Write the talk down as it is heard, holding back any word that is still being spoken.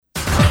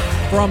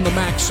From the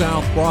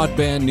MaxxSouth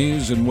Broadband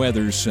News and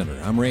Weather Center,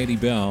 I'm Randy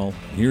Bell.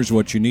 Here's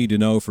what you need to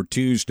know for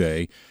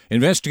Tuesday.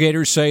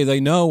 Investigators say they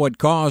know what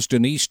caused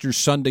an Easter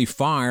Sunday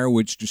fire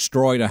which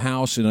destroyed a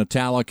house in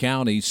Attala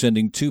County,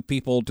 sending 2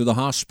 people to the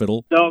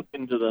hospital.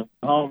 Talking to the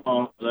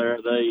homeowner there,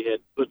 they had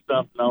put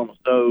something on the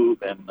stove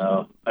and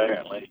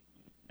apparently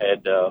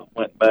had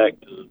went back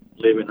to the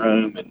living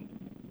room and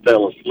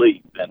fell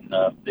asleep. And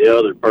the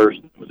other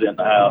person who was in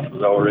the house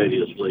was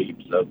already asleep,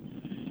 so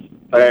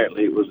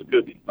apparently it was a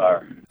cooking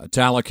fire.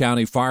 Attala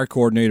County Fire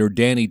Coordinator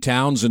Danny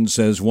Townsend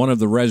says one of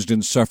the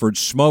residents suffered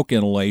smoke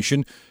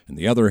inhalation and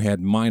the other had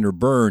minor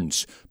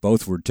burns.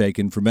 Both were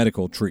taken for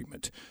medical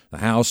treatment. The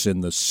house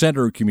in the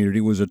center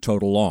community was a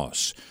total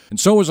loss. And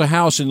so was a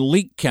house in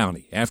Leake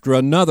County after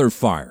another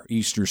fire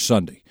Easter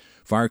Sunday.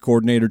 Fire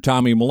Coordinator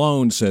Tommy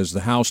Malone says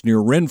the house near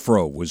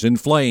Renfro was in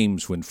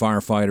flames when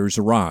firefighters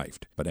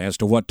arrived. But as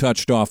to what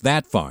touched off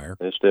that fire,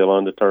 it's still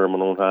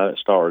undetermined on how it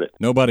started.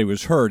 Nobody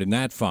was hurt in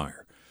that fire.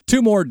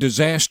 2 more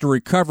disaster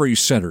recovery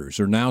centers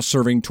are now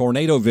serving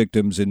tornado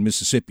victims in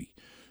Mississippi.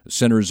 The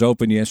centers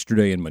opened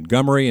yesterday in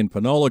Montgomery and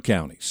Panola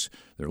counties.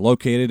 They're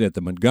located at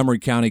the Montgomery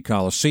County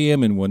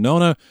Coliseum in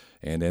Winona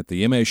and at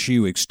the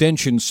MSU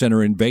Extension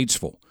Center in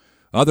Batesville.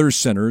 Other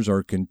centers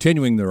are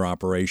continuing their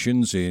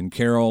operations in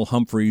Carroll,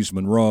 Humphreys,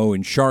 Monroe,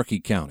 and Sharkey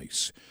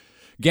counties.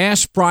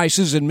 Gas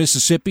prices in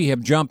Mississippi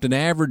have jumped an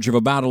average of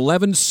about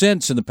 11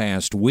 cents in the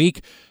past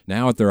week,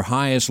 now at their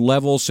highest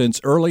level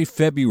since early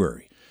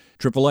February.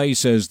 AAA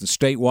says the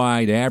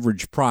statewide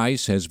average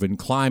price has been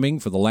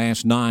climbing for the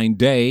last 9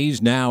 days,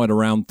 now at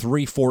around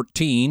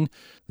 $3.14.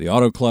 The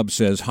Auto Club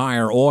says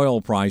higher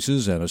oil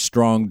prices and a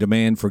strong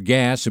demand for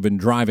gas have been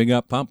driving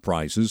up pump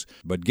prices.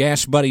 But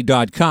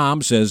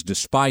GasBuddy.com says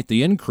despite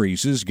the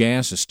increases,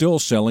 gas is still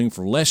selling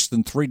for less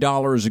than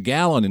 $3 a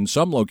gallon in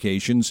some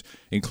locations,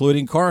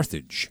 including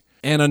Carthage.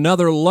 And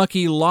another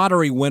lucky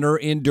lottery winner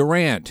in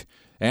Durant.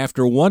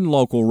 After one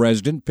local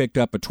resident picked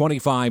up a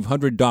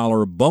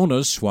 $2,500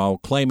 bonus while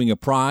claiming a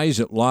prize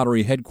at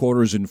lottery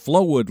headquarters in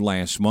Flowood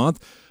last month,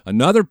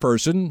 another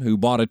person who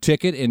bought a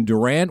ticket in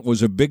Durant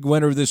was a big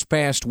winner this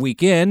past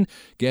weekend,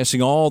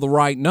 guessing all the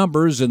right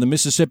numbers in the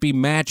Mississippi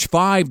Match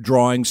 5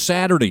 drawing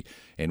Saturday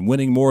and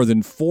winning more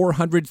than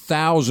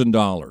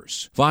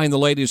 $400,000. Find the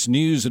latest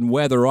news and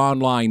weather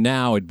online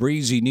now at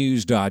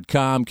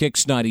breezynews.com,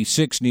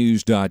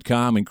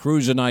 kicks96news.com, and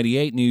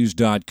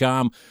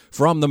cruisin98news.com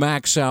from the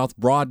MaxxSouth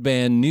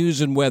Broadband News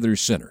and Weather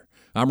Center.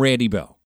 I'm Randy Bell.